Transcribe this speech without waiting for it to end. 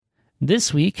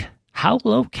This week, how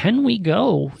low can we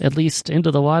go, at least into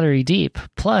the watery deep?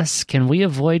 Plus, can we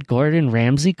avoid Gordon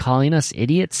Ramsay calling us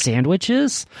idiot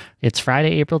sandwiches? It's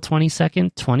Friday, April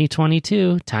 22nd,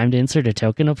 2022. Time to insert a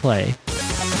token of play.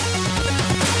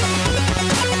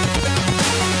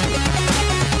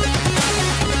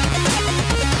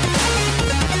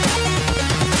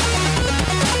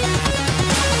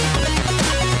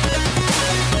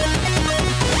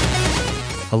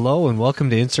 Hello and welcome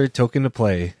to Insert Token to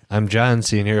Play. I'm John,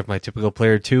 sitting here with my typical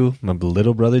player 2, my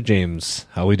little brother James.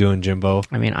 How we doing, Jimbo?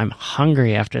 I mean, I'm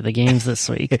hungry after the games this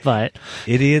week, but...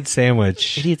 Idiot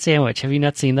Sandwich. Idiot Sandwich. Have you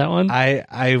not seen that one?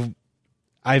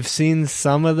 I've seen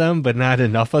some of them, but not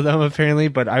enough of them apparently.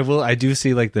 But I do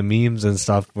see like the memes and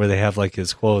stuff where they have like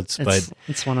his quotes.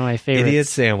 It's one of my favorites. Idiot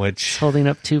Sandwich. He's holding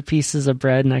up 2 pieces of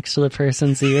bread next to the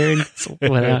person's ear. And it's,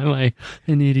 what am I?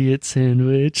 An idiot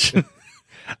sandwich.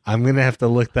 I'm going to have to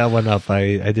look that one up.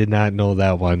 I did not know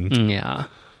that one. Yeah.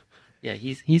 Yeah,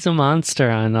 he's a monster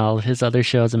on all of his other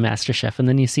shows and MasterChef. And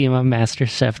then you see him on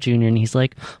MasterChef Junior and he's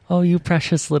like, oh, you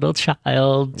precious little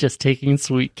child, just taking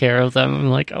sweet care of them. I'm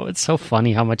like, oh, it's so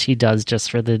funny how much he does just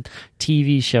for the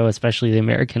TV show, especially the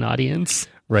American audience.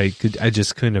 Right. I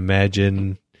just couldn't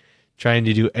imagine trying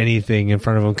to do anything in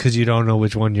front of him because you don't know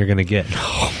which one you're going to get.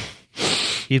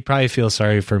 He'd probably feel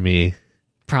sorry for me.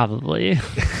 Probably.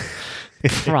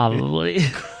 Probably.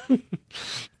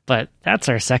 But that's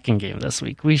our second game this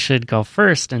week. We should go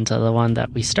first into the one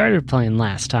that we started playing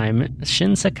last time,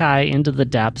 Shinsekai Into the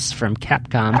Depths from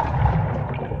Capcom.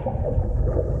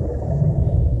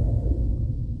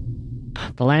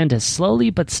 The land has slowly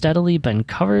but steadily been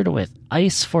covered with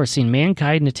ice, forcing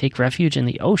mankind to take refuge in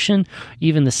the ocean.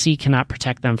 Even the sea cannot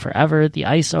protect them forever. The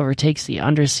ice overtakes the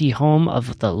undersea home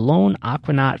of the lone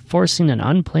aquanaut, forcing an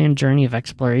unplanned journey of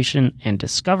exploration and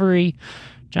discovery.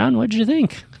 John, what did you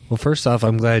think? Well, first off,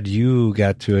 I'm glad you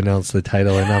got to announce the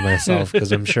title and not myself,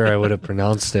 because I'm sure I would have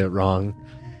pronounced it wrong.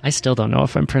 I still don't know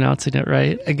if I'm pronouncing it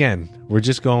right. Again, we're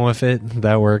just going with it.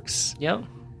 That works. Yep.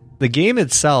 The game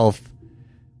itself,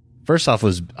 first off,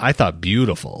 was, I thought,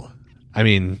 beautiful. I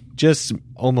mean, just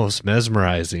almost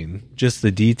mesmerizing. Just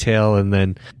the detail, and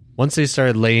then once they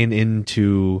started laying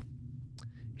into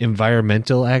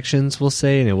environmental actions, we'll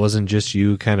say, and it wasn't just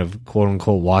you kind of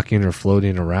quote-unquote walking or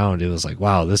floating around. It was like,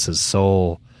 wow, this is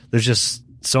so... There's just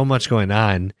so much going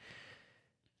on.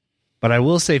 But I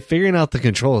will say, figuring out the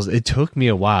controls, it took me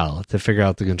a while to figure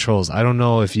out the controls. I don't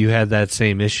know if you had that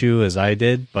same issue as I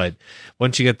did, but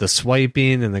once you get the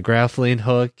swiping and the grappling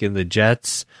hook and the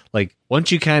jets, like once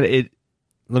you kind of...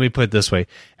 Let me put it this way.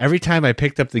 Every time I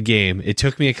picked up the game, it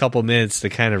took me a couple minutes to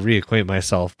kind of reacquaint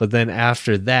myself. But then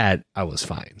after that, I was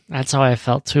fine. That's how I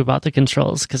felt too about the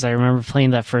controls, because I remember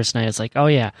playing that first night. It's like, oh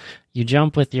yeah, you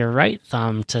jump with your right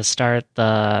thumb to start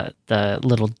the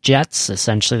little jets,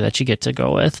 essentially, that you get to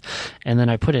go with. And then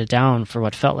I put it down for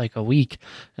what felt like a week.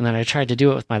 And then I tried to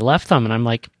do it with my left thumb, and I'm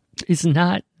like, he's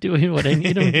not doing what I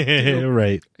need him to do.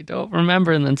 Right. I don't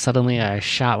remember. And then suddenly I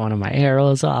shot one of my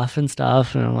arrows off and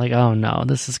stuff. And I'm like, oh no,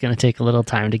 this is going to take a little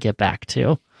time to get back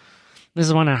to. This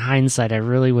is one in hindsight. I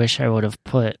really wish I would have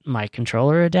put my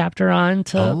controller adapter on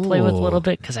to play with a little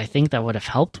bit, because I think that would have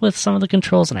helped with some of the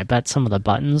controls. And I bet some of the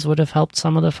buttons would have helped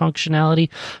some of the functionality.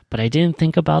 But I didn't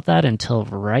think about that until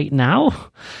right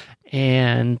now.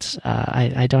 And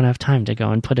I don't have time to go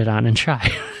and put it on and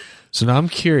try. So now I'm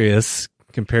curious,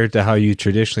 compared to how you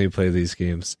traditionally play these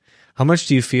games, how much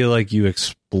do you feel like you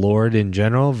explored in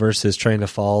general versus trying to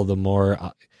follow the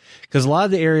more, because a lot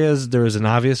of the areas there was an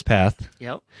obvious path.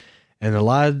 Yep.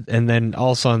 And then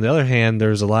also on the other hand,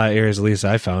 there's a lot of areas, at least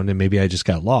I found, and maybe I just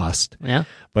got lost. Yeah.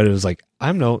 But it was like,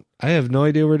 I have no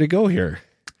idea where to go here.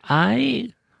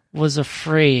 I was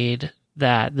afraid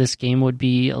that this game would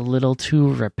be a little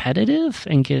too repetitive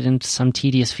and get into some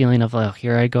tedious feeling of, oh,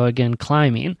 here I go again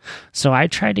climbing. So I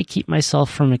tried to keep myself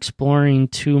from exploring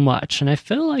too much. And I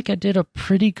feel like I did a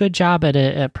pretty good job at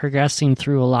it, at progressing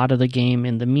through a lot of the game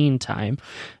in the meantime.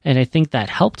 And I think that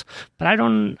helped. But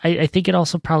I think it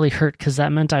also probably hurt, because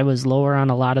that meant I was lower on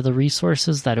a lot of the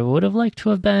resources that I would have liked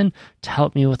to have been to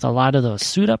help me with a lot of those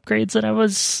suit upgrades that I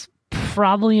was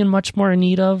probably in much more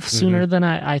need of sooner than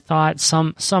I thought,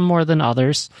 some more than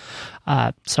others.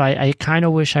 So I kind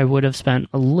of wish I would have spent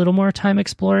a little more time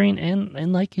exploring.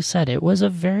 And like you said, it was a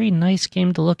very nice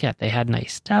game to look at. They had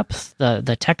nice depth.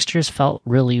 The textures felt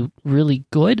really, really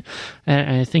good.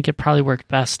 And I think it probably worked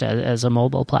best as a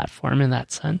mobile platform in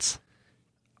that sense.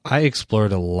 I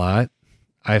explored a lot.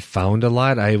 I found a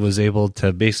lot. I was able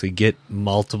to basically get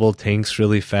multiple tanks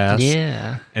really fast.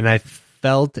 Yeah. And I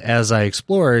felt as I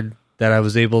explored that I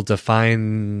was able to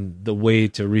find the way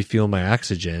to refuel my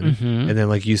oxygen. And then,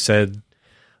 like you said,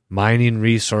 mining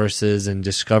resources and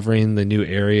discovering the new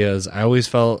areas, I always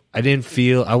felt I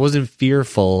wasn't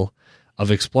fearful of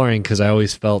exploring because I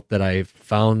always felt that I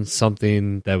found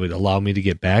something that would allow me to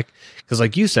get back. Because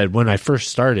like you said, when I first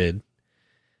started,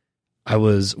 I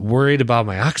was worried about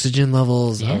my oxygen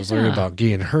levels. Yeah. I was worried about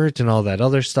getting hurt and all that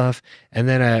other stuff. And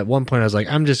then at one point I was like,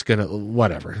 I'm just going to,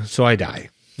 whatever. So I die.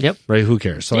 Yep. Right? Who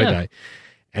cares? So Yeah. I die.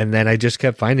 And then I just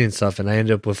kept finding stuff, and I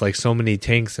ended up with like so many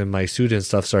tanks, and my suit and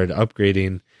stuff started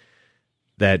upgrading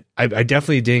that I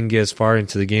definitely didn't get as far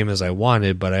into the game as I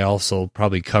wanted, but I also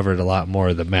probably covered a lot more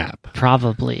of the map.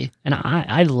 Probably. And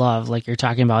I love, like you're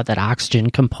talking about, that oxygen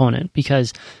component,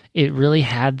 because it really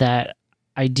had that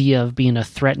idea of being a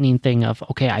threatening thing of,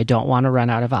 okay, I don't want to run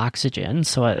out of oxygen.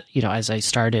 So, as I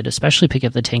started, especially pick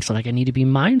up the tanks, I'm like, I need to be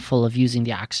mindful of using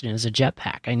the oxygen as a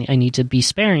jetpack. I need to be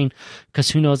sparing, because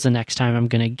who knows the next time I'm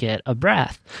going to get a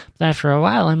breath. But after a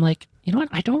while, I'm like, you know what?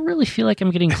 I don't really feel like I'm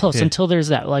getting close until there's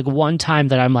that like one time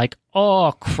that I'm like,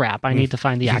 oh crap, I need to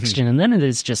find the oxygen. And then it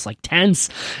is just like tense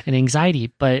and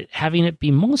anxiety. But having it be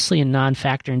mostly a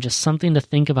non-factor and just something to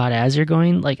think about as you're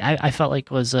going, like I felt like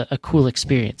was a cool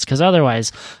experience. Because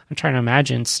otherwise, I'm trying to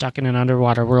imagine stuck in an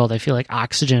underwater world. I feel like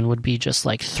oxygen would be just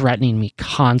like threatening me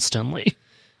constantly.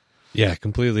 Yeah,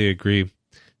 completely agree.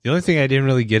 The only thing I didn't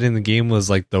really get in the game was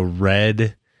like the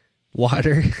red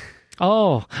water.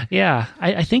 Oh, yeah.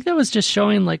 I think that was just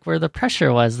showing like where the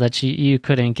pressure was that you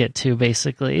couldn't get to,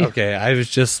 basically. Okay, I was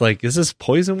just like, is this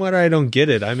poison water? I don't get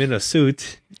it. I'm in a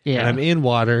suit, and I'm in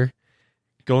water,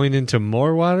 going into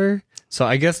more water. So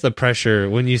I guess the pressure,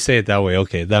 when you say it that way,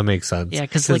 okay, that makes sense. Yeah,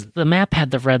 because like the map had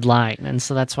the red line, and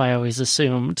so that's why I always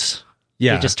assumed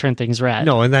they just turned things red.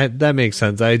 No, and that makes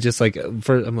sense. I just like,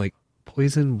 I'm like,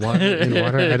 poison water in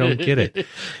water? I don't get it.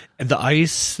 And the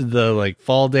ice, the like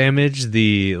fall damage,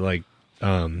 the like,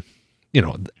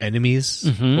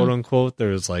 enemies, quote unquote. There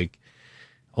was like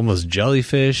almost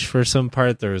jellyfish for some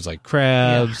part. There was like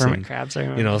crabs, hermit crabs, I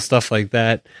remember. Stuff like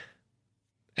that.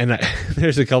 And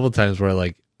there's a couple times where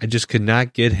like I just could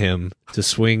not get him to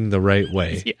swing the right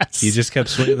way. Yes. He just kept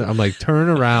swinging. I'm like, turn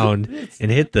around and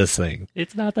hit this thing.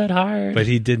 It's not that hard. But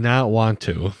he did not want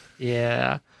to.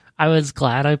 Yeah. I was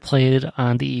glad I played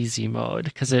on the easy mode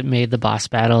because it made the boss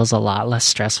battles a lot less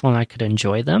stressful and I could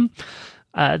enjoy them.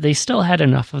 They still had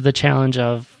enough of the challenge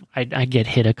of I get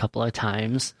hit a couple of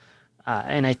times.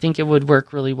 And I think it would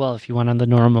work really well if you went on the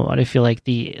normal mode. I feel like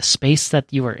the space that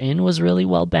you were in was really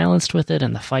well balanced with it,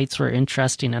 and the fights were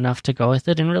interesting enough to go with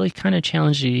it and really kind of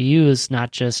challenge you to use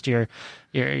not just your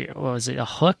what was it, a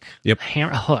hook? Yep.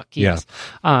 A hook, yes.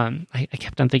 Yeah. I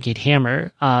kept on thinking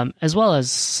hammer, as well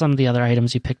as some of the other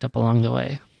items you picked up along the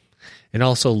way. And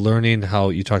also learning how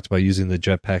you talked about using the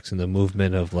jetpacks and the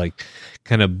movement of like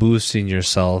kind of boosting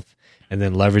yourself and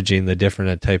then leveraging the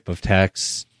different type of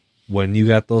attacks when you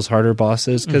got those harder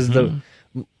bosses. Because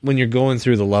when you're going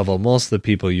through the level, most of the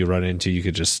people you run into, you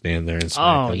could just stand there and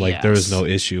smack them. Like there was no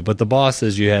issue. But the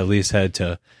bosses, you at least had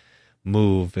to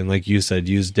move. And like you said,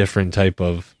 use different type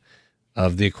of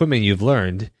the equipment you've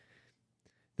learned.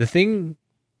 The thing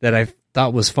that I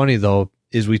thought was funny though,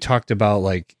 is we talked about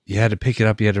like you had to pick it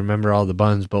up, you had to remember all the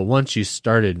buttons, but once you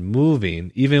started moving,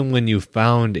 even when you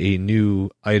found a new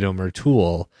item or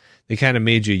tool, they kind of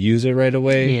made you use it right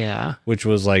away. Yeah. Which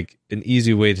was like an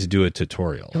easy way to do a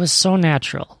tutorial. It was so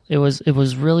natural. It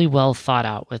was really well thought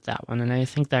out with that one. And I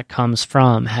think that comes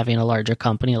from having a larger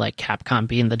company like Capcom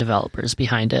being the developers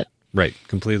behind it. Right.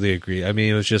 Completely agree. I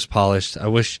mean, it was just polished. I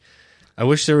wish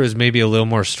there was maybe a little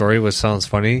more story, which sounds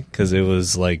funny because it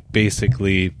was like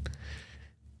basically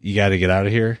you got to get out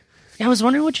of here. Yeah, I was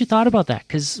wondering what you thought about that,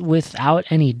 because without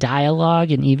any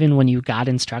dialogue, and even when you got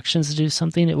instructions to do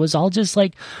something, it was all just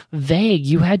like vague.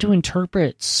 You had to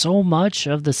interpret so much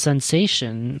of the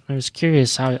sensation. I was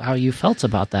curious how you felt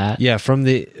about that. Yeah, from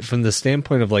the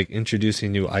standpoint of like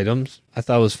introducing new items, I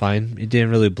thought it was fine. It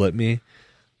didn't really blip me.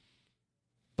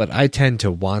 But I tend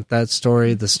to want that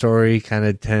story. The story kind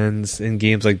of tends in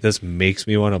games like this makes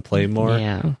me want to play more.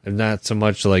 Yeah. And not so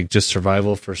much like just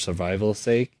survival for survival's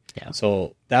sake. Yeah.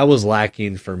 So that was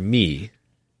lacking for me.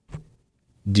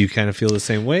 Do you kind of feel the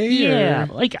same way? Yeah.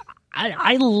 Or? Like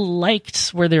I liked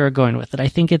where they were going with it. I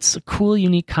think it's a cool,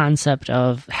 unique concept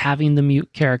of having the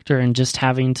mute character and just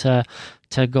having to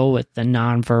go with the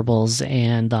nonverbals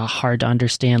and the hard to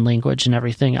understand language and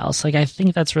everything else. Like, I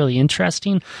think that's really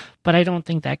interesting, but I don't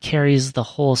think that carries the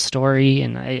whole story.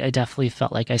 And I definitely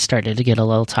felt like I started to get a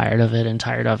little tired of it and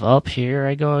tired of, here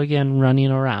I go again,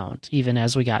 running around, even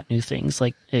as we got new things,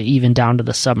 like even down to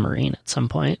the submarine at some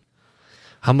point.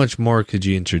 How much more could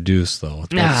you introduce though?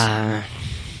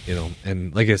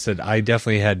 And like I said, I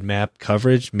definitely had map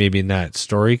coverage, maybe not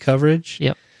story coverage.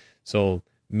 Yep. So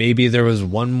maybe there was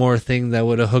one more thing that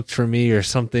would have hooked for me or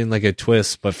something like a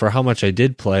twist. But for how much I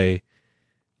did play,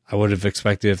 I would have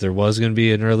expected if there was going to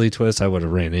be an early twist, I would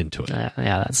have ran into it.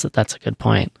 Yeah, that's a good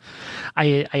point.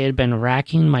 I had been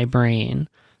racking my brain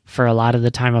for a lot of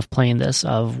the time of playing this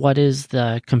of what is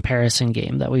the comparison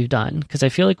game that we've done, because I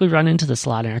feel like we run into this a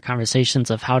lot in our conversations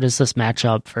of how does this match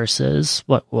up versus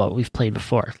what we've played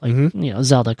before. Like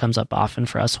Zelda comes up often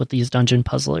for us with these dungeon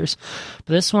puzzlers,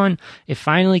 but this one, it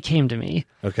finally came to me.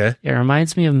 Okay, it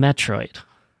reminds me of Metroid.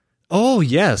 Oh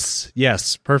yes,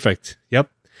 perfect. Yep,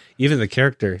 even the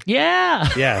character.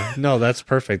 Yeah, no, that's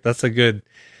perfect. That's a good.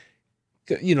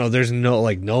 There's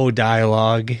no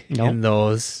dialogue in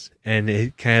those. And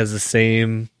it kind of has the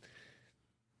same,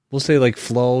 we'll say like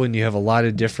flow, and you have a lot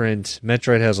of different,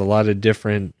 Metroid has a lot of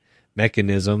different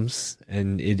mechanisms,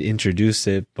 and it introduced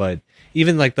it, but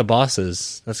even like the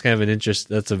bosses, that's kind of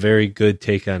that's a very good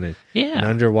take on it. Yeah. An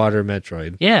underwater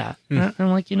Metroid. Yeah. I'm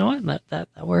like, you know what? That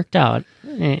worked out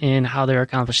in how they're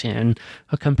accomplishing it. And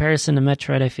a comparison to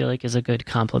Metroid, I feel like, is a good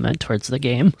compliment towards the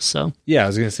game. So yeah, I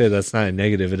was going to say that's not a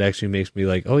negative. It actually makes me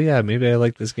like, oh yeah, maybe I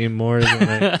like this game more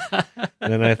than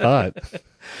I thought.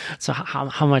 So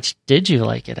how much did you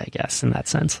like it, I guess, in that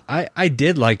sense? I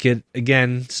did like it.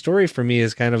 Again, story for me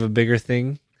is kind of a bigger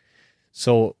thing.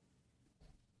 So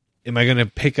am I going to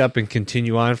pick up and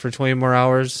continue on for 20 more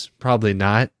hours? Probably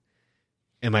not.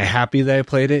 Am I happy that I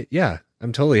played it? Yeah,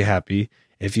 I'm totally happy.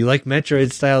 If you like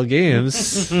Metroid-style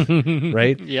games,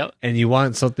 right? Yep. And you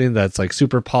want something that's like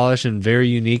super polished and very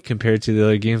unique compared to the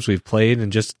other games we've played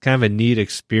and just kind of a neat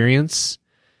experience,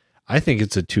 I think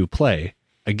it's a 2-play.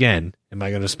 Again, am I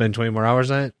going to spend 20 more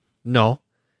hours on it? No.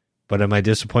 But am I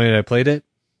disappointed I played it?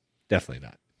 Definitely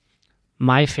not.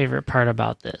 My favorite part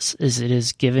about this is it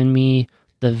has given me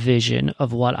the vision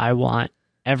of what I want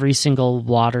every single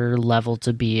water level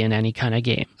to be in any kind of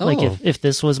game. Oh. Like if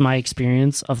this was my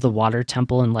experience of the water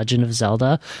temple in Legend of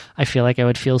Zelda, I feel like I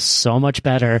would feel so much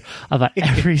better about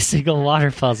every single water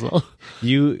puzzle.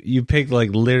 You picked like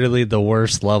literally the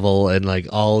worst level in like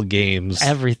all games.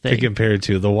 Everything. To compare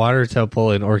to the water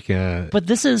temple in Orca. But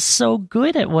this is so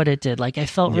good at what it did. Like I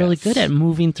felt really good at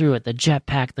moving through it. The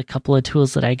jetpack, the couple of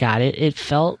tools that I got, it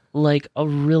felt like a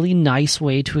really nice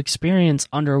way to experience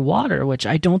underwater, which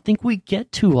I don't think we get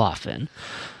too often.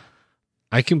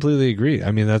 I completely agree.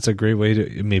 I mean, that's a great way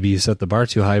to, maybe you set the bar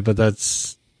too high, but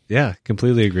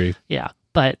completely agree. Yeah.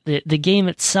 But the game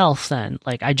itself then,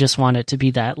 like I just want it to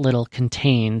be that little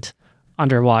contained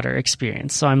underwater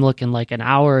experience. So I'm looking like an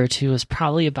hour or two is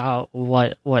probably about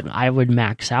what I would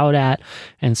max out at.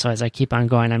 And so as I keep on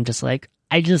going, I'm just like,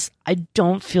 I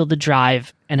don't feel the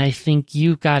drive. And I think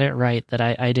you got it right that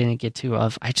I didn't get to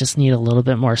of, I just need a little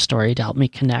bit more story to help me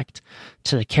connect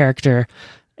to the character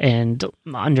and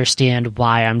understand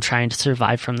why I'm trying to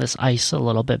survive from this ice a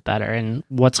little bit better and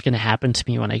what's going to happen to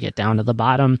me when I get down to the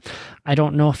bottom. I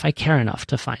don't know if I care enough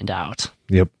to find out.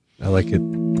 Yep. I like it.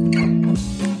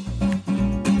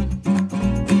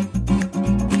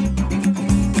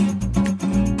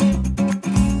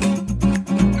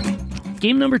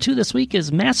 Game number 2 this week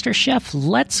is MasterChef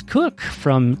Let's Cook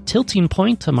from Tilting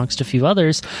Point, amongst a few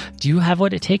others. Do you have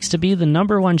what it takes to be the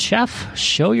number one chef?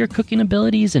 Show your cooking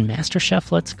abilities in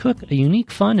MasterChef Let's Cook. A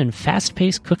unique, fun, and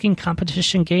fast-paced cooking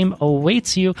competition game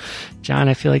awaits you. John,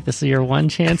 I feel like this is your one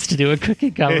chance to do a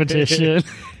cooking competition.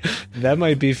 That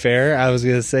might be fair. I was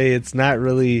going to say it's not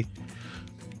really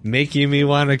making me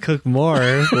want to cook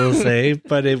more, we'll say,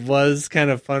 but it was kind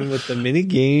of fun with the mini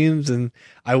games. And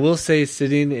I will say,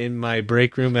 sitting in my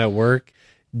break room at work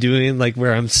doing like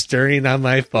where I'm stirring on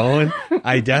my phone,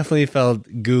 I definitely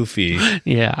felt goofy.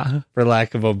 Yeah, for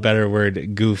lack of a better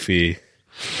word, goofy.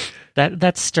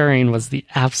 That stirring was the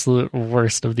absolute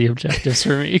worst of the objectives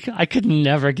for me. I could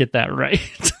never get that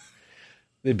right.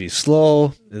 They'd be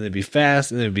slow, and they'd be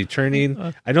fast, and they'd be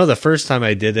turning. I know the first time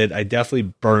I did it, I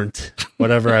definitely burnt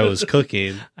whatever I was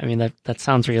cooking. I mean, that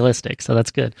sounds realistic, so that's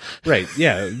good. Right,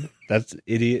 yeah. That's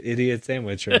idiot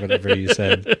sandwich or whatever you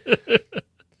said.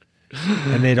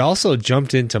 And they'd also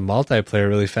jumped into multiplayer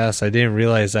really fast. I didn't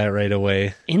realize that right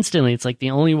away. Instantly, it's like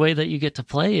the only way that you get to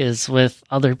play is with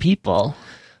other people.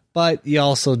 But you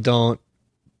also don't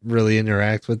really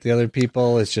interact with the other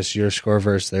people. It's just your score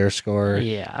versus their score.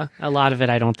 Yeah. A lot of it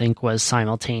I don't think was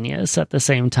simultaneous at the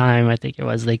same time. I think it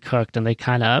was they cooked and they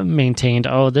kind of maintained,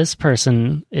 oh, this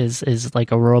person is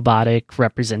like a robotic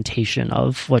representation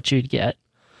of what you'd get.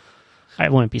 I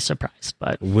wouldn't be surprised,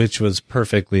 but which was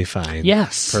perfectly fine.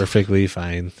 Yes. Perfectly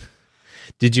fine.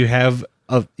 Did you have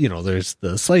there's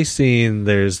the slicing,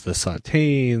 there's the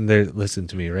sauteing, listen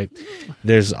to me, right?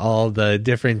 There's all the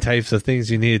different types of things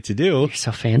you needed to do. You're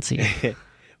so fancy.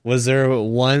 Was there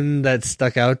one that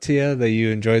stuck out to you that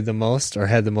you enjoyed the most or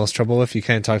had the most trouble with? You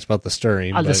kind of talked about the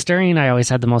stirring. The stirring I always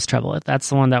had the most trouble with. That's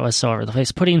the one that was so over the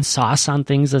place. Putting sauce on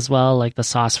things as well, like the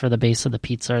sauce for the base of the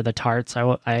pizza or the tarts,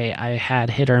 I had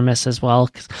hit or miss as well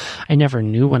because I never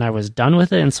knew when I was done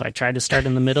with it. And so I tried to start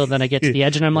in the middle, then I get to the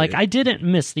edge and I'm like, I didn't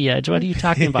miss the edge. What are you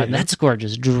talking about? And that score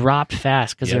just dropped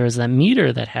fast because there was that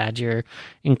meter that had your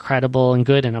incredible and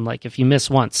good. And I'm like, if you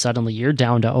miss once, suddenly you're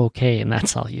down to okay. And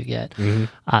that's all you get.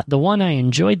 The one I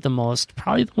enjoyed the most,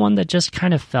 probably the one that just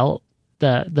kind of felt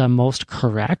the most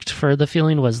correct for the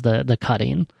feeling was the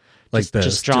cutting. Like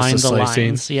just drawing just the slicing.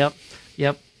 lines.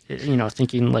 Yep.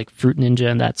 Thinking like Fruit Ninja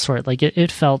and that sort. Like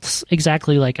it felt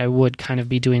exactly like I would kind of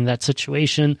be doing that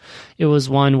situation. It was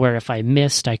one where if I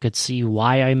missed, I could see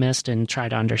why I missed and try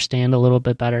to understand a little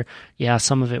bit better. Yeah,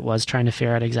 some of it was trying to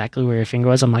figure out exactly where your finger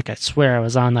was. I'm like, I swear I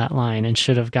was on that line and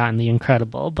should have gotten the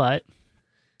incredible, but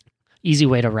easy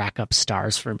way to rack up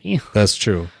stars for me. That's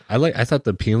true. I thought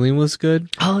the peeling was good.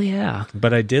 Oh yeah.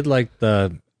 But I did like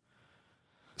the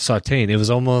sauteing. It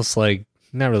was almost like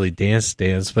not really dance,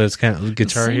 but it's kind of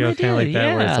Guitar Hero kind of like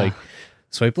that, where it's like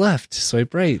swipe left,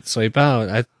 swipe right, swipe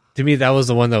out. To me, that was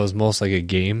the one that was most like a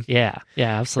game. Yeah,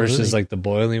 absolutely. Versus like the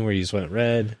boiling where you just went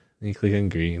red, and you click on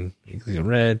green, you click on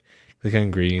red, click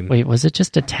on green. Wait, was it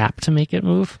just a tap to make it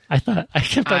move? I thought I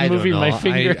kept on moving my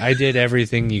finger. I did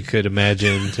everything you could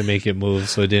imagine to make it move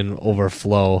so it didn't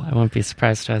overflow. I won't be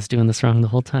surprised if I was doing this wrong the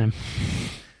whole time.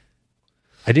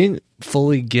 I didn't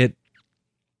fully get,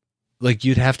 like,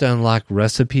 you'd have to unlock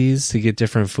recipes to get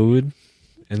different food.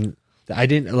 And I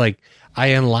didn't, like, I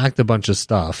unlocked a bunch of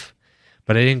stuff,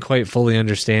 but I didn't quite fully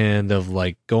understand of,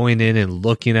 like, going in and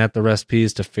looking at the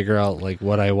recipes to figure out, like,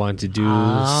 what I want to do.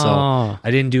 Oh. So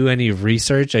I didn't do any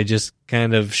research. I just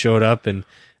kind of showed up and,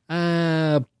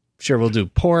 sure, we'll do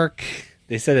pork.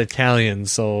 They said Italian,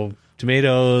 so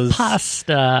tomatoes.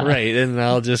 Pasta. Right, and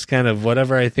I'll just kind of,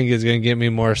 whatever I think is going to get me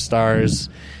more stars.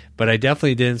 But I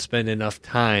definitely didn't spend enough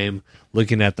time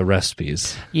looking at the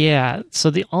recipes. Yeah, so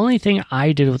the only thing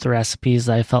I did with the recipes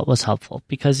that I felt was helpful,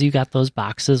 because you got those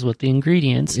boxes with the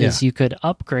ingredients, is you could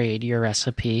upgrade your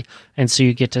recipe, and so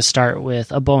you get to start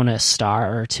with a bonus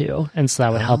star or two, and so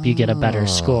that would help you get a better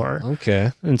score.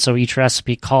 Okay. And so each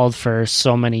recipe called for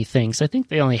so many things. I think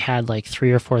they only had like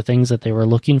 3 or 4 things that they were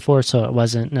looking for, so it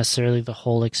wasn't necessarily the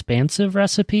whole expansive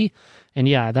recipe. And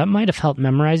yeah, that might have helped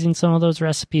memorizing some of those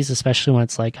recipes, especially when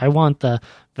it's like, I want the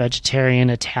vegetarian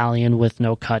Italian with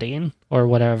no cutting or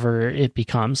whatever it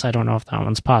becomes. I don't know if that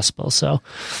one's possible. So,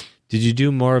 did you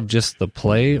do more of just the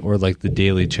play or like the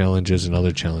daily challenges and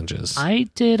other challenges? I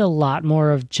did a lot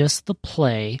more of just the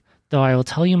play, though I will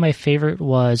tell you my favorite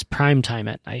was Prime Time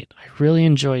at Night. I really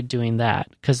enjoyed doing that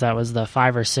because that was the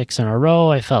 5 or 6 in a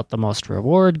row. I felt the most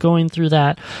reward going through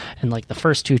that. And like the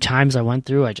first 2 times I went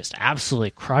through, I just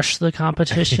absolutely crushed the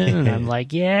competition. And I'm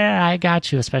like, yeah, I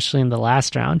got you, especially in the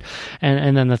last round.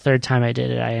 And then the third time I did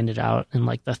it, I ended out in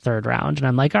like the 3rd round. And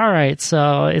I'm like, all right,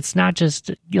 so it's not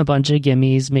just a bunch of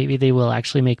gimmies. Maybe they will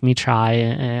actually make me try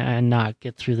and not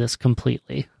get through this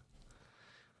completely.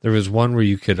 There was one where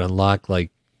you could unlock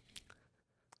like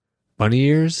bunny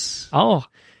ears. Oh,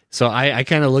 so I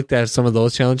kind of looked at some of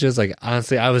those challenges. Like,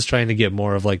 honestly, I was trying to get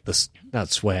more of like the,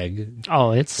 not swag. Oh,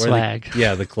 it's swag.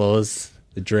 The clothes,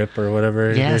 the drip or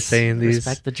whatever they're saying these.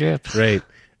 Respect the drip. Right.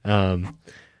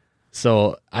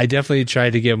 So I definitely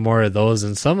tried to get more of those,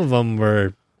 and some of them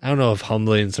were, I don't know if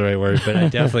humbling is the right word, but I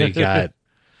definitely got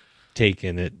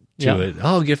taken it to it.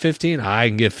 Oh, get 15? I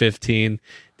can get 15.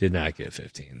 Did not get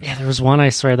 15. Yeah, there was one, I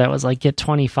swear, that was like get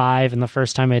 25, and the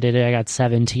first time I did it, I got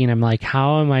 17. I'm like,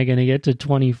 how am I going to get to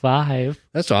 25?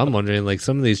 That's what I'm wondering. Like,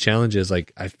 some of these challenges,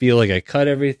 like, I feel like I cut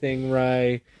everything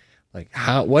right. Like,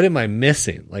 what am I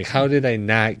missing? Like, how did I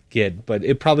not get? But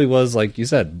it probably was, like you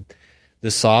said, the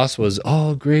sauce was,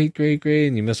 oh, great,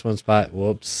 and you missed one spot.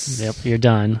 Whoops. Yep, you're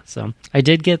done. So I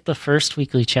did get the first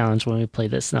weekly challenge when we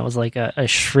played this, and that was like a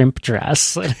shrimp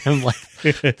dress. And I'm like,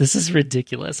 this is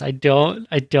ridiculous. I don't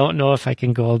know if I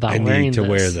can go about wearing this. I need to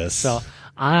wear this. So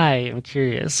I am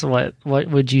curious, what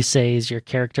would you say is your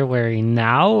character wearing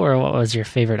now, or what was your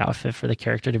favorite outfit for the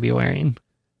character to be wearing?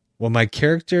 What my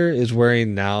character is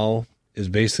wearing now is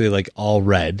basically like all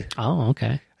red. Oh,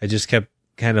 okay. I just kept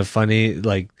kind of funny,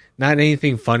 like, not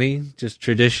anything funny, just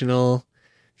traditional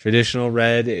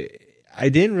red.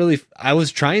 I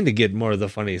was trying to get more of the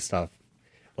funny stuff,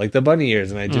 like the bunny ears,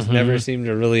 and I just never seemed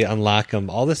to really unlock them.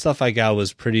 All the stuff I got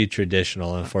was pretty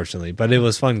traditional, unfortunately, but it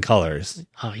was fun colors.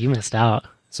 Oh, you missed out.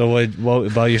 So what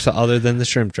about yourself other than the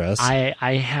shrimp dress?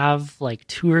 I have like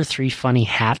 2 or 3 funny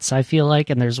hats, I feel like,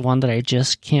 and there's one that I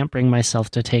just can't bring myself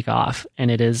to take off,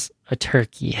 and it is a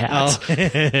turkey hat.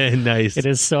 Oh, nice. It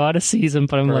is so out of season,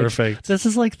 but I'm Perfect. like, this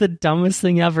is like the dumbest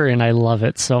thing ever, and I love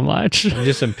it so much.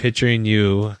 I'm picturing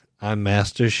you on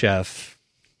MasterChef.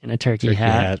 In a turkey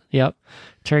hat. Yep.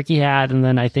 Turkey hat, and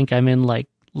then I think I'm in like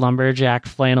lumberjack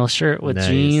flannel shirt with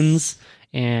jeans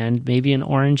and maybe an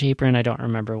orange apron. I don't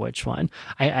remember which one.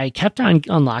 I kept on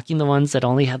unlocking the ones that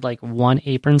only had like one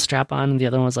apron strap on and the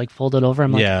other one was like folded over.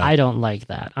 I'm like, I don't like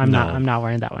that. I'm not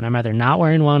wearing that one. I'm either not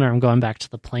wearing one or I'm going back to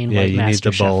the plain white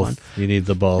MasterChef one. You need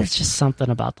the both. There's just something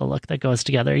about the look that goes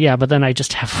together. Yeah, but then I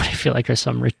just have what I feel like are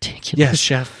some ridiculous. Yes,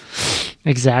 chef.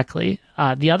 Exactly.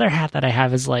 The other hat that I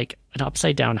have is like an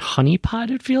upside down honey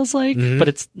pot, it feels like,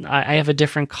 but I have a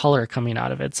different color coming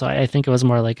out of it. So I think it was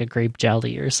more like a grape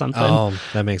jelly or something. Oh,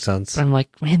 that makes sense. But I'm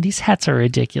like, man, these hats are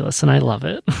ridiculous and I love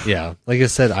it. Yeah. Like I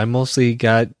said, I mostly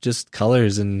got just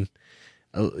colors and,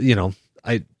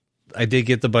 I did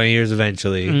get the bunny ears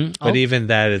eventually, but even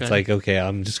that, it's like, okay,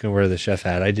 I'm just going to wear the chef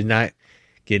hat. I did not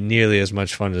get nearly as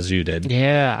much fun as you did.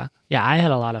 Yeah. Yeah, I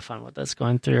had a lot of fun with this,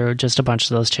 going through just a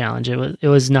bunch of those challenges. It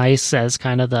was nice as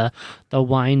kind of the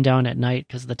wind down at night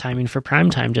because the timing for prime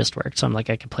time just worked. So I'm like,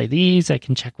 I can play these, I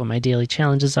can check what my daily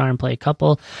challenges are and play a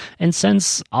couple. And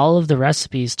since all of the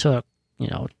recipes took,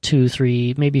 2,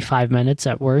 3, maybe 5 minutes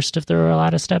at worst, if there were a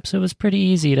lot of steps, it was pretty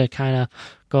easy to kind of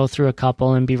go through a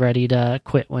couple and be ready to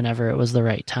quit whenever it was the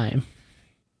right time.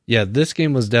 Yeah, this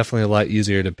game was definitely a lot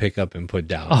easier to pick up and put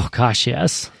down. Oh, gosh,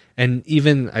 yes. And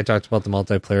even I talked about the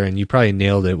multiplayer, and you probably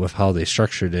nailed it with how they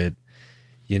structured it.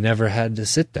 You never had to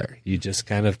sit there. You just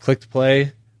kind of clicked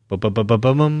play,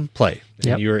 play.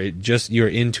 And you were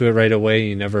into it right away.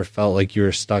 You never felt like you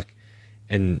were stuck.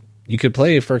 And you could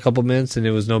play for a couple minutes, and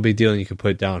it was no big deal, and you could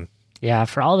put it down. Yeah,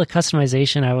 for all the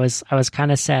customization, I was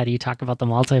kind of sad you talk about the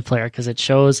multiplayer because it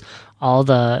shows all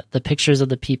the pictures of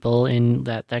the people in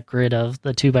that grid of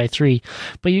the 2x3,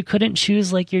 but you couldn't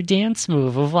choose like your dance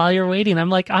move of while you're waiting.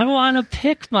 I'm like, I want to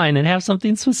pick mine and have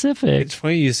something specific. It's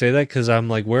funny you say that because I'm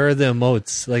like, where are the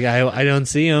emotes? Like I don't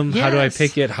see them. Yes. How do I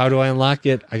pick it? How do I unlock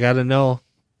it? I got to know.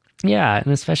 Yeah,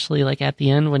 and especially like at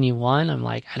the end when you won, I'm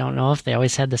like, I don't know if they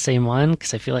always had the same one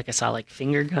because I feel like I saw like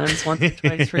finger guns once or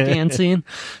twice for dancing,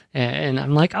 and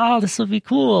I'm like, oh, this would be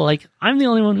cool. Like I'm the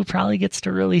only one who probably gets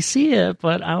to really see it,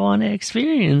 but I want to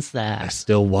experience that. I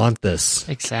still want this.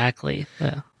 Exactly.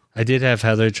 Yeah. I did have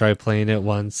Heather try playing it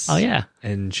once. Oh yeah,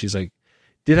 and she's like,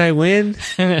 "Did I win?"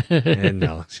 And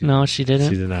no, she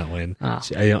didn't. She did not win. Oh.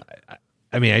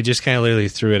 I just kind of literally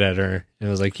threw it at her and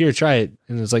was like, here, try it.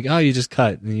 And it was like, oh, you just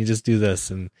cut and you just do this.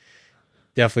 And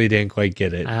definitely didn't quite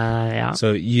get it. Yeah.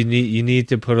 So you need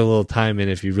to put a little time in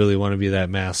if you really want to be that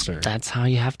master. That's how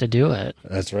you have to do it.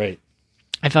 That's right.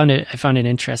 I found it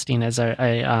interesting as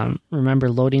I remember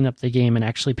loading up the game and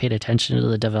actually paid attention to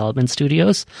the development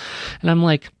studios. And I'm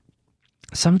like,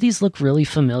 some of these look really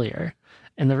familiar.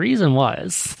 And the reason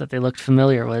was that they looked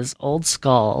familiar was Old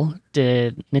Skull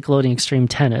did Nickelodeon Extreme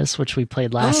Tennis, which we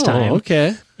played last time.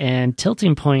 Okay. And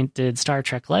Tilting Point did Star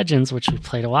Trek Legends, which we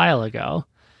played a while ago.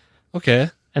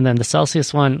 Okay. And then the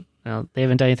Celsius one, they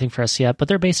haven't done anything for us yet, but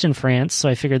they're based in France, so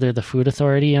I figured they're the food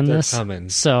authority in this. Coming.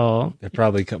 So they're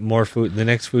probably more food. The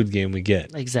next food game we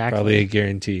get. Exactly. Probably a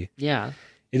guarantee. Yeah.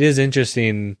 It is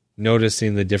interesting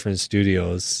noticing the different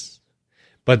studios,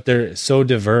 but they're so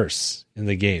diverse in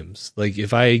the games. Like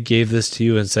if I gave this to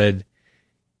you and said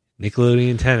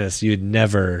Nickelodeon Tennis, you'd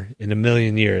never in a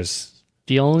million years.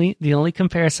 The only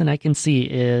comparison I can see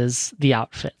is the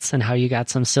outfits and how you got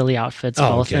some silly outfits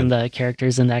both in the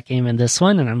characters in that game and this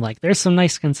one. And I'm like, there's some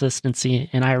nice consistency,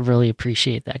 and I really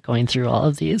appreciate that going through all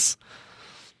of these.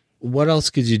 What else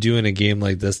could you do in a game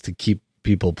like this to keep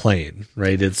people playing,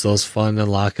 right? It's those fun,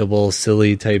 unlockable,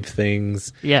 silly type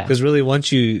things. Yeah. Because really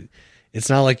it's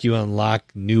not like you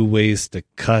unlock new ways to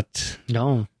cut.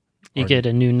 No. You get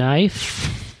a new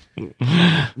knife.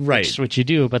 Right. Which you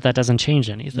do, but that doesn't change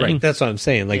anything. Right. That's what I'm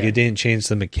saying. Like it didn't change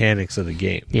the mechanics of the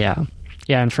game. Yeah.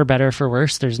 Yeah, and for better or for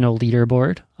worse, there's no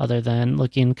leaderboard other than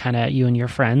looking kind of at you and your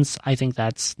friends. I think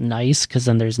that's nice because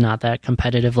then there's not that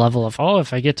competitive level of,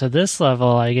 if I get to this level,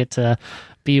 I get to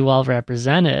be well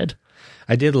represented.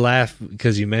 I did laugh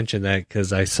because you mentioned that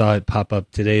because I saw it pop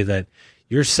up today that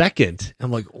you're second.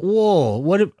 I'm like, whoa,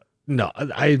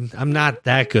 I'm not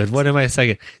that good. What am I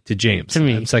second? To James. To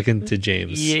me. I'm second to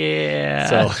James.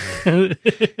 Yeah. So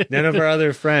none of our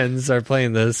other friends are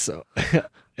playing this.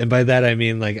 And by that, I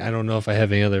mean, like, I don't know if I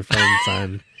have any other friends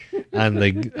on on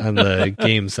the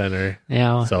game center.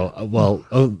 Yeah. So,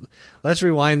 let's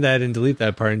rewind that and delete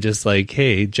that part and just like,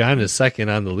 hey, John is second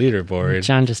on the leaderboard.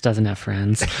 John just doesn't have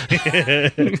friends.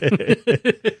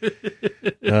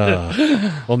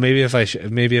 Well, maybe if I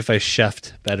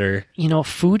chefed better.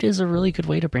 Food is a really good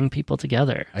way to bring people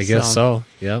together. I guess so.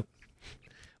 Yep.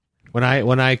 When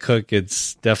I cook,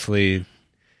 it's definitely,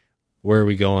 where are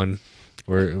we going?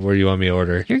 Where do you want me to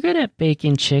order? You're good at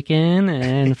baking chicken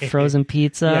and frozen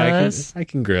pizzas. Yeah, I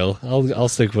can grill. I'll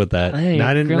stick with that. Hey,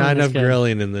 not enough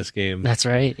grilling in this game. That's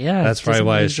right. Yeah. That's probably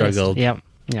why I struggled. Yep.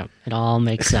 It all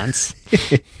makes sense.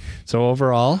 So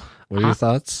overall, what are your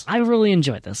thoughts? I really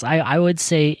enjoyed this. I would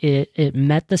say it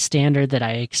met the standard that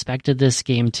I expected this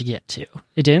game to get to.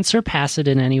 It didn't surpass it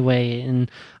in any way, and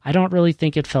I don't really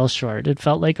think it fell short. It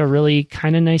felt like a really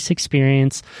kind of nice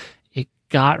experience.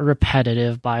 Got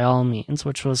repetitive by all means,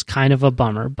 which was kind of a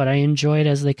bummer, but I enjoyed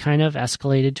as they kind of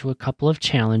escalated to a couple of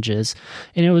challenges,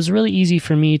 and it was really easy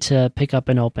for me to pick up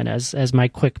and open as my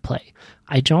quick play.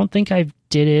 I don't think I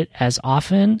did it as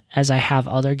often as I have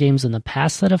other games in the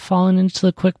past that have fallen into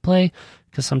the quick play,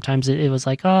 because sometimes it was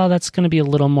like, oh, that's going to be a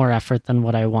little more effort than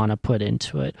what I want to put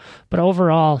into it. But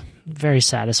overall, very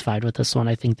satisfied with this one.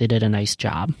 I think they did a nice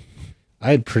job.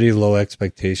 I had pretty low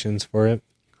expectations for it.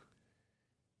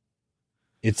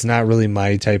 It's not really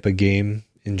my type of game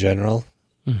in general.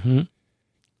 Mm-hmm.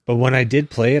 But when I did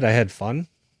play it, I had fun.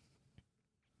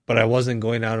 But I wasn't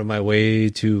going out of my way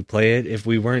to play it. If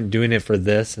we weren't doing it for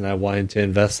this and I wanted to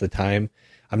invest the time,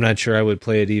 I'm not sure I would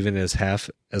play it even half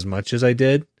as much as I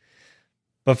did.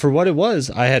 But for what it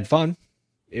was, I had fun.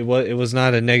 It was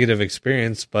not a negative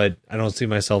experience, but I don't see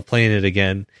myself playing it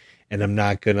again. And I'm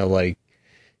not going to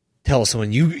tell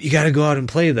someone, you got to go out and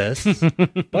play this.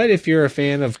 But if you're a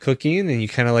fan of cooking and you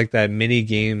kind of like that mini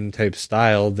game type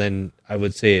style, then I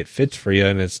would say it fits for you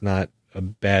and it's not a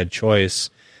bad choice.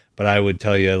 But I would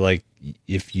tell you,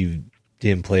 if you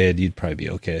didn't play it, you'd probably be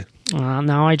okay.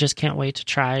 Now I just can't wait to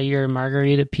try your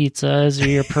margarita pizzas or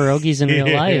your pierogies in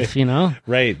real life,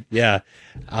 Right. Yeah.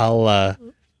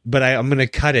 But I'm gonna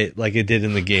cut it like it did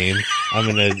in the game. I'm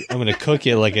gonna cook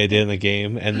it like I did in the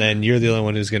game, and then you're the only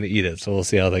one who's gonna eat it. So we'll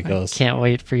see how that goes. Can't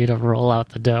wait for you to roll out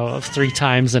the dough of 3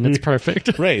 times and it's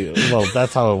perfect. Right. Well,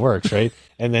 that's how it works, right?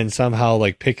 And then somehow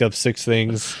pick up 6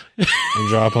 things and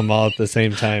drop them all at the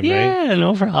same time, right? Yeah,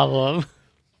 no problem.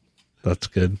 That's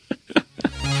good.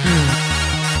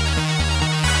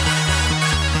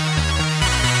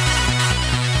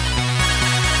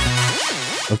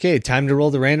 Okay, time to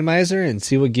roll the randomizer and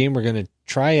see what game we're going to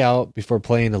try out before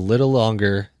playing a little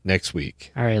longer next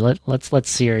week. All right, let's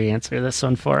Siri answer this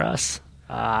one for us.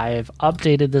 I've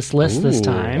updated this list this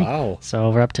time. Wow. So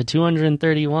we're up to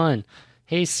 231.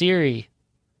 Hey Siri,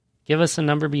 give us a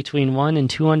number between 1 and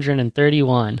 231.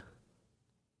 A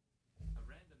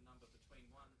random number between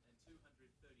 1 and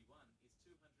 231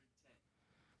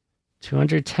 is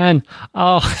 210. 210.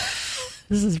 Oh,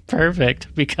 this is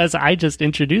perfect because I just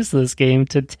introduced this game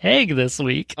to Tag this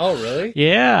week. Oh, really?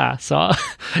 Yeah, so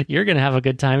you're going to have a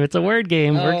good time. It's a word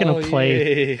game. We're going to play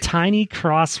yay. Tiny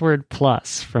Crossword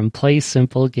Plus from Play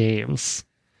Simple Games.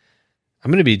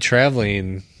 I'm going to be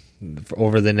traveling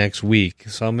over the next week,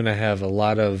 so I'm going to have a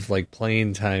lot of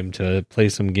playing time to play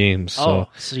some games. So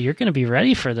you're going to be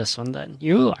ready for this one then.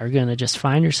 You are going to just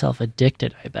find yourself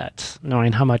addicted, I bet,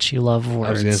 knowing how much you love words.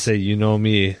 I was going to say, you know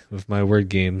me with my word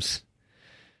games.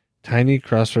 Tiny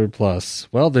Crossword Plus.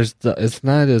 Well, it's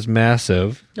not as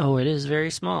massive. Oh, it is very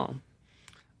small.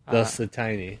 Thus the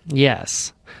tiny.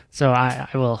 Yes. So I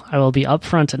will be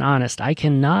upfront and honest. I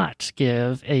cannot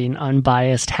give an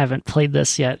unbiased, haven't played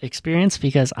this yet experience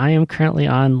because I am currently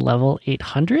on level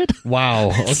 800. Wow.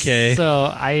 Okay. So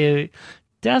I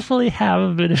definitely have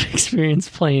a bit of experience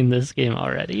playing this game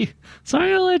already. So I'm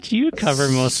going to let you cover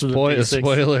most of the basics.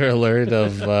 Spoiler alert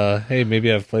of, hey,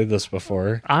 maybe I've played this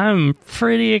before. I'm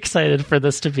pretty excited for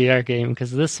this to be our game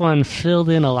because this one filled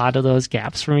in a lot of those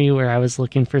gaps for me where I was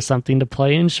looking for something to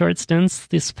play in short stints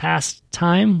this past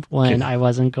time when I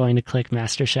wasn't going to click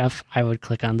MasterChef. I would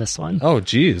click on this one. Oh,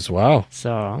 geez. Wow.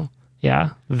 So,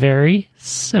 yeah, very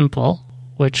simple,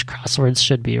 which crosswords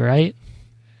should be, right?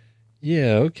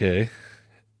 Yeah, okay.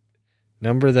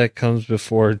 Number that comes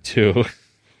before 2.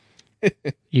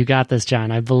 You got this, John.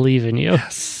 I believe in you.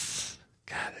 Yes.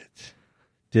 Got it.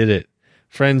 Did it.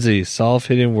 Frenzy. Solve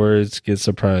hidden words. Get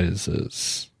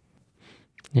surprises.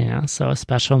 Yeah, so a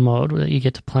special mode that you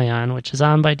get to play on, which is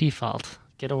on by default.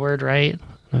 Get a word right.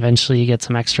 Eventually you get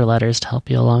some extra letters to help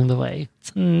you along the way. It's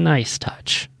a nice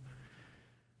touch.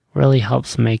 Really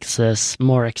helps make this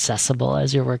more accessible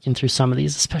as you're working through some of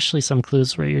these, especially some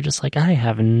clues where you're just like, I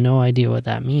have no idea what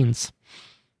that means.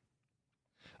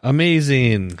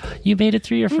 Amazing. You made it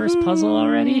through your first puzzle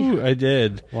already? Ooh, I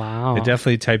did. Wow. I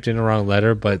definitely typed in a wrong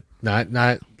letter, but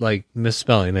not like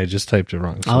misspelling. I just typed it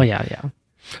wrong. So. Oh, yeah.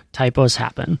 Typos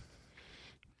happen.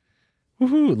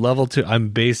 Woohoo, level 2. I'm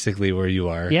basically where you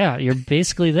are. Yeah, you're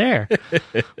basically there.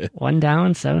 One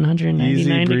down, 799 Easy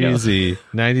to go. breezy.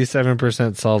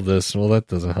 97% solved this. Well, that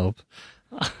doesn't help.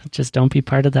 Just don't be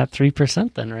part of that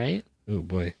 3% then, right? Oh,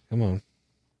 boy. Come on.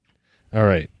 All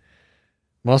right.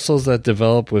 Muscles that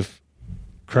develop with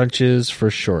crunches for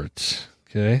short.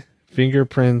 Okay.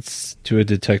 Fingerprints to a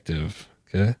detective.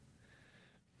 Okay.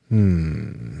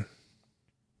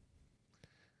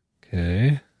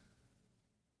 Okay.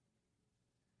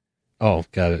 Oh,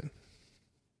 got it.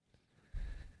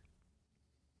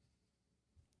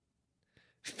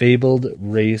 Fabled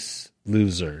race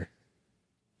loser.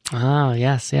 Oh,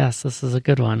 yes. This is a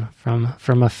good one from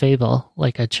a fable,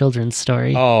 like a children's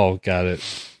story. Oh, got it.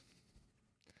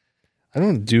 I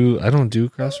don't do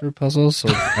crossword puzzles, so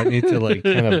I need to like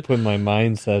kind of put my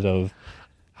mindset of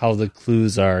how the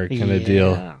clues are kind of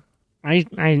deal.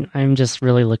 I'm just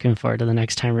really looking forward to the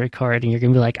next time we record, and you're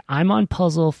gonna be like, I'm on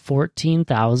puzzle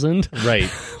 14,000. Right.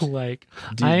 Like,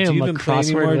 Do I am you a even play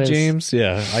anymore, crossword whiz. James?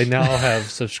 Yeah, I now have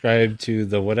subscribed to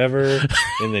the whatever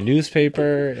in the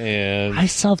newspaper, and I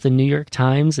solved the New York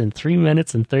Times in 3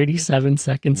 minutes and 37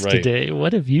 seconds Right. today.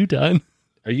 What have you done?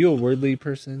 Are you a Wordly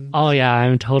person? Oh yeah,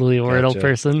 I'm totally a Wordle Gotcha.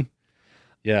 person.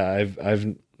 Yeah,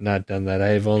 I've not done that.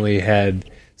 I've only had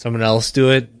someone else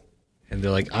do it, and they're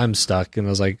like, I'm stuck, and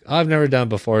I was like, I've never done it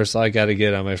before, so I got to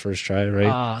get it on my first try,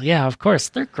 right? Oh yeah, of course.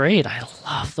 They're great. I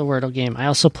love the Wordle game. I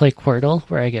also play Quirtle,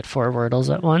 where I get 4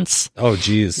 Wordles at once. Oh,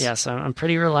 geez. Yeah, so I'm a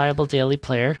pretty reliable daily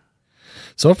player.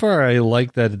 So far, I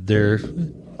like that they're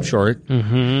short,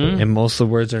 Mm-hmm. and most of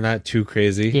the words are not too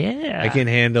crazy. Yeah. I can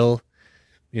handle,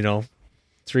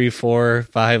 3, 4,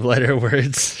 5 letter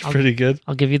words. Pretty good.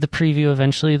 I'll give you the preview.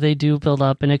 Eventually, they do build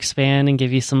up and expand and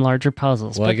give you some larger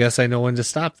puzzles. Well, But- I guess I know when to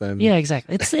stop then. yeah,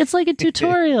 exactly. It's like a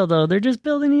tutorial, though. They're just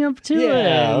building you up to it.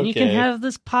 Yeah, And you can okay. have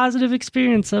this positive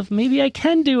experience of maybe I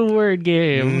can do word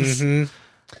games. Mhm.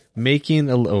 Making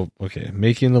a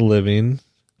living.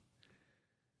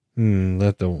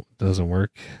 That doesn't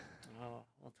work. Oh,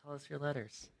 well, tell us your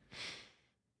letters.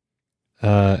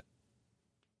 A.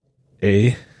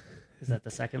 Is that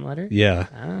the second letter? Yeah.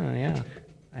 Oh, yeah.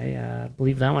 I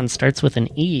believe that one starts with an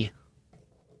E.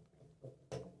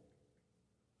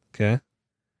 Okay.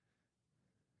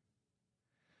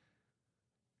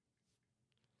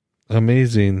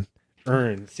 Amazing.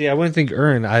 Earn. See, I wouldn't think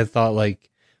earn. I thought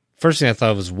first thing I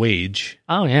thought was wage,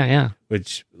 Oh, yeah.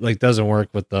 which doesn't work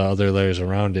with the other layers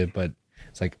around it, but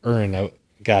it's like earn. I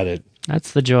got it.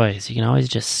 That's the joys. You can always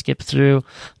just skip through.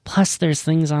 Plus, there's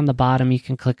things on the bottom you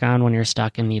can click on when you're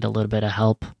stuck and need a little bit of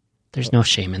help. There's no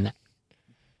shame in that.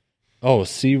 Oh,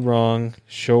 see wrong.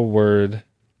 Show word.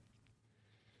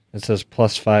 It says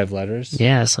 +5 letters.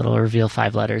 Yeah, so it'll reveal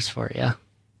 5 letters for you.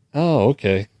 Oh,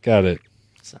 okay. Got it.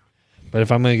 So. But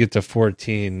if I'm going to get to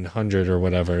 1,400 or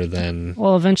whatever, then...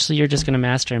 Well, eventually you're just going to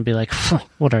master and be like,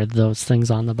 what are those things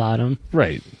on the bottom?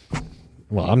 Right.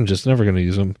 Well, I'm just never going to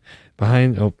use them.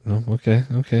 Behind... Oh, no. Okay.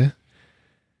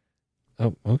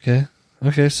 Oh, okay.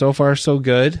 Okay, so far so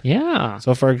good. Yeah.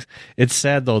 So far, it's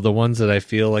sad, though, the ones that I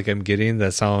feel like I'm getting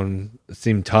that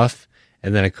seem tough,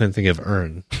 and then I couldn't think of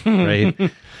earn,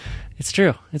 right? It's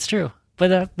true.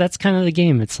 But that's kind of the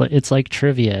game. It's like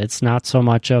trivia. It's not so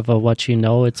much of a what you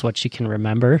know, it's what you can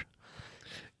remember.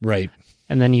 Right.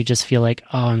 And then you just feel like,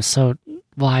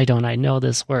 why don't I know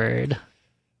this word?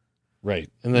 Right.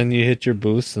 And then you hit your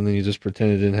boost, and then you just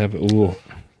pretend it didn't happen. Ooh,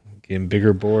 getting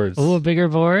bigger boards. Oh, a bigger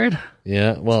board?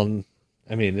 Yeah, well,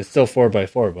 I mean, it's still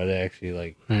 4x4, but it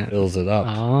actually, fills it up.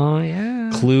 Oh, yeah.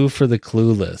 Clue for the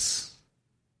clueless.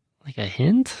 Like a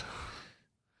hint?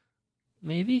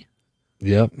 Maybe?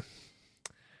 Yep.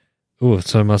 Ooh,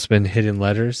 so it must have been hidden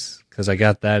letters, because I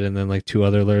got that, and then 2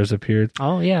 other letters appeared.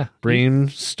 Oh, yeah.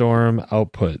 Brainstorm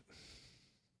output.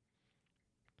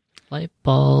 Light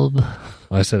bulb.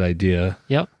 Well, I said idea.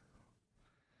 Yep.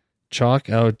 Chalk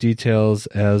out details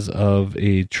as of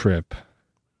a trip.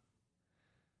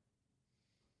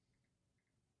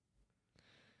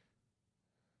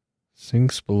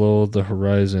 Sinks below the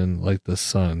horizon like the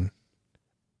sun.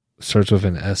 Starts with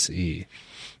an SE.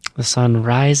 The sun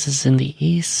rises in the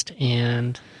east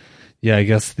and... Yeah, I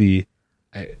guess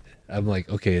I'm like,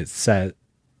 okay, it's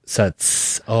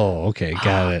sets. Oh, okay,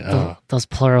 got it. Oh. Those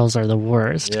plurals are the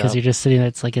worst because Yeah. you're just sitting there.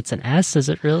 It's like, it's an S. Is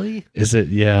it really? Is it?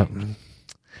 Yeah.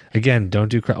 Again, don't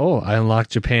do I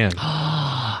unlocked Japan.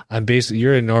 I'm basically,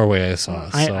 you're in Norway, I saw.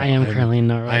 So I am currently in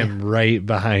Norway. I am right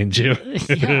behind you.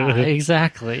 Yeah,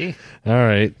 exactly. All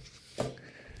right.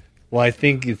 Well, I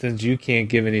think since you can't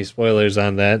give any spoilers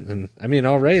on that, and I mean,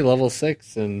 already level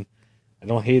 6, and I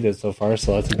don't hate it so far,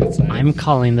 so that's a good sign. I'm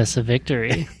calling this a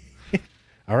victory.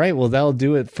 All right, well, that'll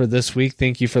do it for this week.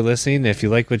 Thank you for listening. If you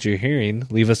like what you're hearing,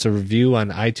 leave us a review on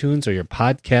iTunes or your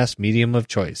podcast medium of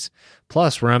choice.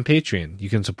 Plus, we're on Patreon. You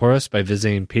can support us by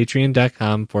visiting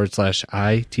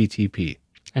patreon.com/ITTP.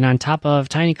 And on top of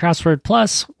Tiny Crossword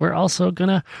Plus, we're also going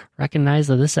to recognize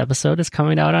that this episode is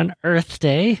coming out on Earth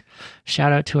Day.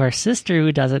 Shout out to our sister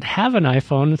who doesn't have an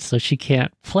iPhone, so she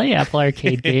can't play Apple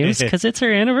Arcade games because it's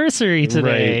her anniversary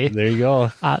today. Right, there you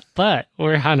go. But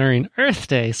we're honoring Earth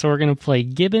Day, so we're going to play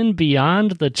Gibbon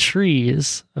Beyond the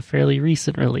Trees, a fairly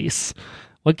recent release.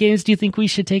 What games do you think we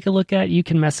should take a look at? You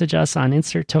can message us on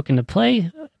Insert Token to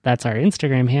Play. That's our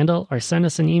Instagram handle, or send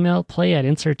us an email,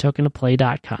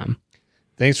 play@inserttokentoplay.com.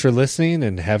 Thanks for listening,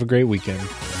 and have a great weekend.